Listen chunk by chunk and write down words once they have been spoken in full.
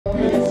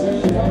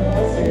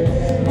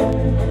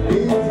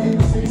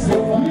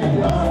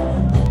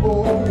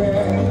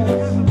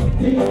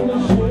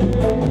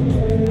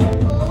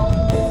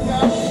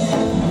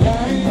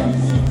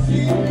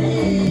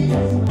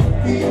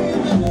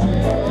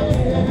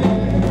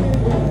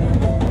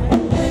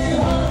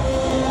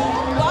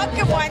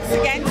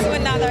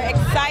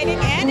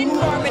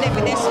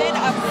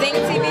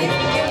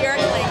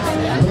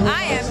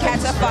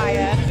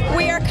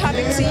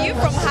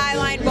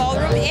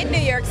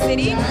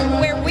City,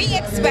 where we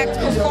expect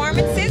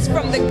performances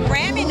from the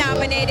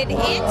Grammy-nominated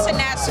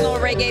international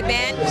reggae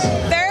band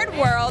Third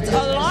World,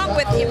 along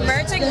with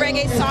emerging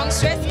reggae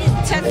songstress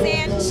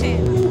Tessanne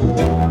Chin.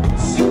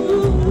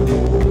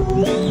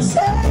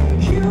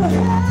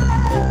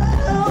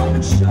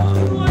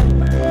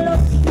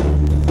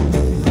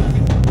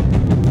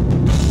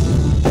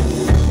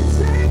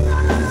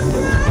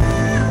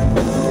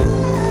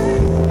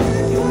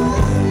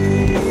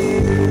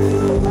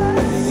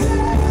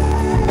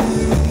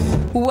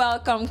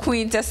 Welcome,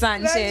 Queen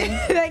Tessanne Chin.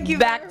 Thank you.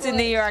 Back to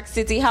New York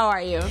City. How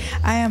are you?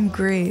 I am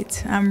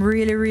great. I'm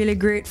really, really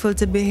grateful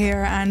to be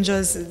here and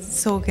just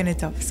soaking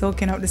it up.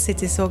 Soaking up the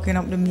city, soaking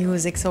up the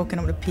music, soaking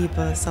up the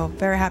people. So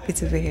very happy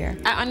to be here.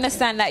 I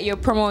understand that you're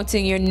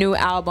promoting your new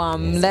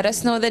album. Let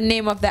us know the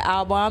name of the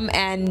album,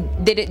 and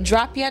did it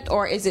drop yet,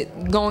 or is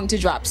it going to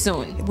drop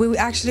soon? We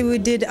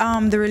did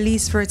the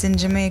release for it in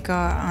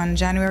Jamaica on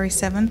January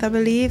 7th, I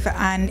believe,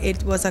 and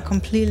it was a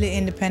completely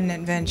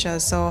independent venture,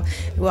 so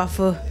we have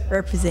to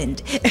represent.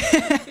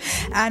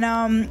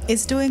 And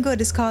it's doing good.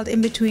 It's called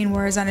In Between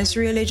Words, and it's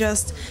really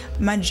just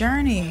my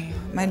journey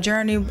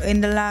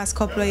in the last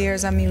couple of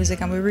years of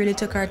music, and we really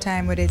took our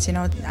time with it, you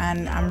know,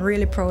 and I'm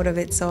really proud of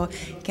it. So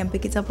you can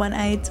pick it up on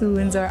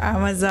iTunes or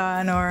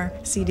Amazon or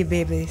CD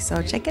Baby,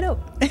 so check it out.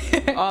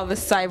 All the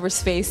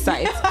cyberspace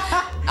sites.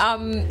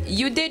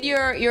 You did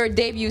your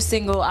debut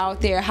single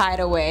out there,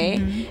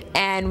 Hideaway,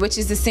 and which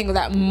is the single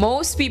that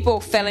most people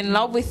fell in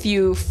love with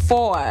you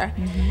for.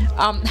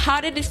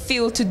 How did it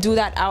feel to do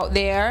that out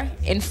there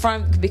in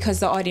front, because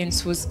the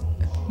audience was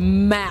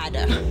mad?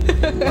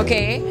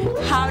 Okay,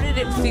 how did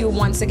it feel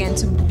once again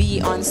to be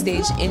on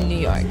stage in New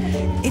York?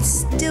 It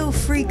still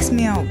freaks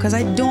me out because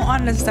I don't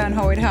understand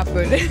how it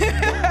happened.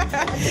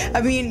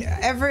 I mean,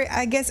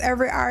 I guess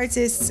every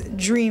artist's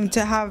dream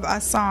to have a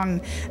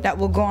song that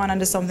will go on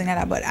under something like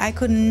that, but I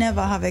could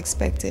never have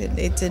expected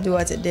it to do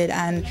what it did,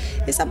 and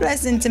it's a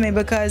blessing to me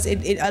because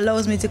it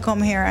allows me to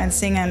come here and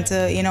sing and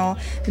to, you know,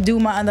 do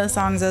my other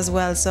songs as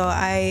well. So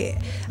I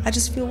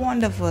just feel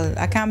wonderful.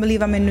 I can't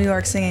believe I'm in New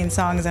York singing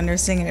songs and they're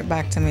singing it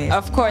back to me.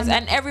 Of course,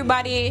 and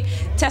everybody,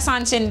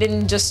 Tessanne Chin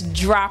didn't just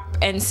drop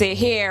and say,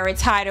 here,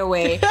 it's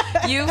Hideaway.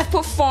 You've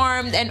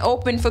performed and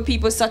opened for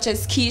people such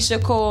as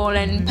Keisha Cole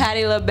and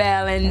Patti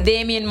LaBelle and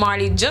Damian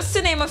Marley, just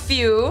to name a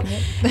few.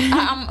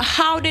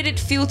 How did it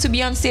feel to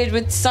be on stage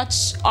with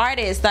such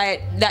artists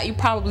that you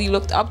probably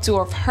looked up to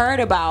or have heard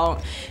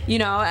about, you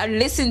know, and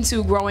listened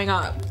to growing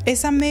up?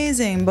 It's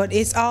amazing, but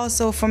it's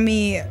also, for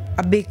me,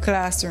 a big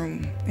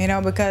classroom, you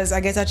know, because I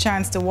get a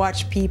chance to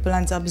watch people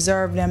and to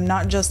observe them,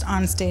 not just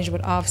on stage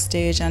but off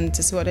stage, and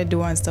to see what they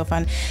do and stuff,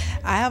 and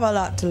I have a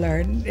lot to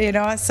learn, you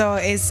know, so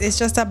it's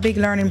just a big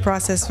learning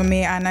process for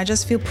me, and I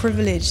just feel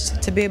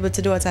privileged to be able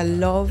to do what I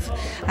love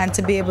and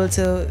to be able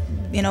to,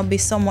 you know, be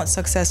somewhat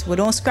successful.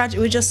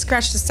 We just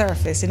scratch the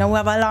surface, you know, we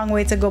have a long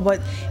way to go,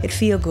 but it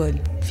feel good,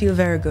 feel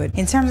very good.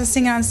 In terms of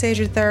singing on stage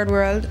with Third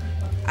World,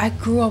 I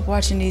grew up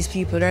watching these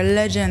people. They're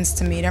legends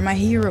to me. They're my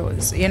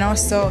heroes, you know?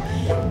 So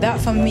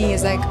that for me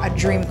is like a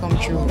dream come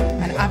true,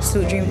 an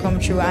absolute dream come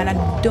true. And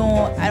I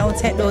don't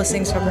take those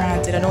things for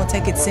granted. I don't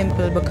take it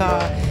simple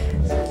because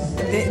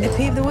they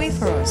paved the way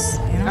for us,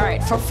 you know? All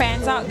right, for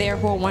fans out there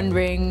who are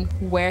wondering,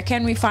 where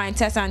can we find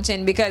Tessanne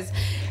Chin? Because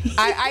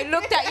I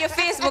looked at your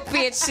Facebook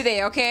page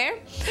today, okay?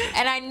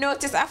 And I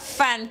noticed a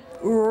fan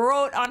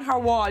wrote on her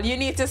wall, you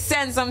need to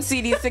send some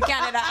CDs to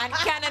Canada, and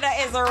Canada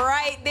is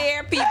right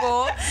there,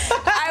 people.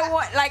 I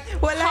want, like,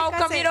 how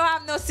come you don't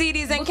have no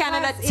CDs in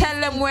Canada?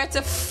 Tell them where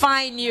to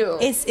find you.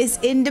 It's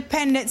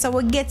independent, so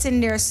we're getting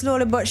there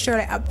slowly but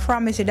surely, I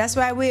promise you. That's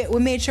why we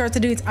made sure to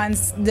do it on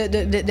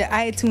the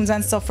iTunes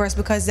and stuff first,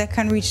 because they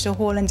can reach the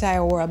whole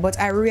entire world. But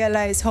I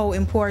realize how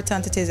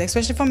important it is,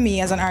 especially for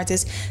me as an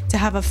artist, to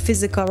have a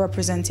physical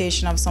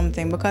representation of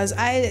something, because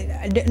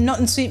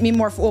nothing sweet me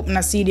more for open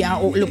a CD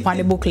and look on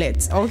the booklet.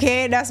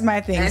 Okay, that's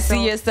my thing. And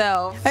see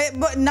yourself.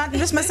 But not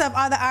just myself,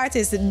 other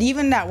artists.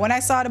 Even that, when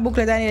I saw the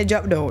booklet, I need to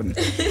drop down.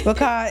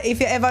 Because if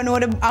you ever know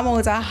the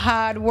amount of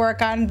hard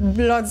work and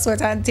blood,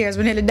 sweat and tears,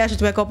 we nearly dashed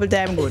it a couple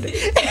times good.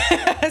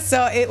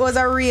 So it was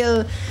a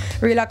real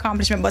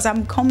accomplishment. But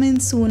I'm coming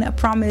soon, I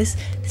promise.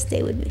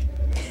 Stay with me.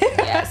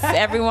 Yes,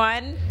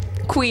 everyone,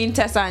 Queen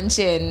Tessanne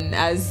Chin,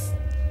 as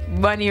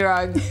Bunny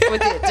Rug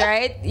put it,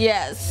 right?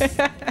 Yes.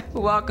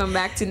 Welcome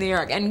back to New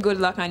York, and good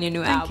luck on your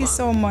new album. Thank you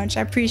so much.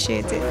 I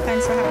appreciate it.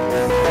 Thanks for having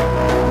me.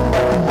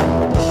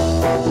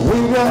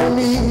 We don't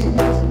need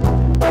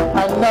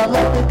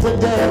another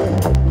today.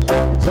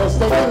 Just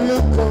take a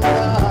look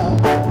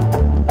around.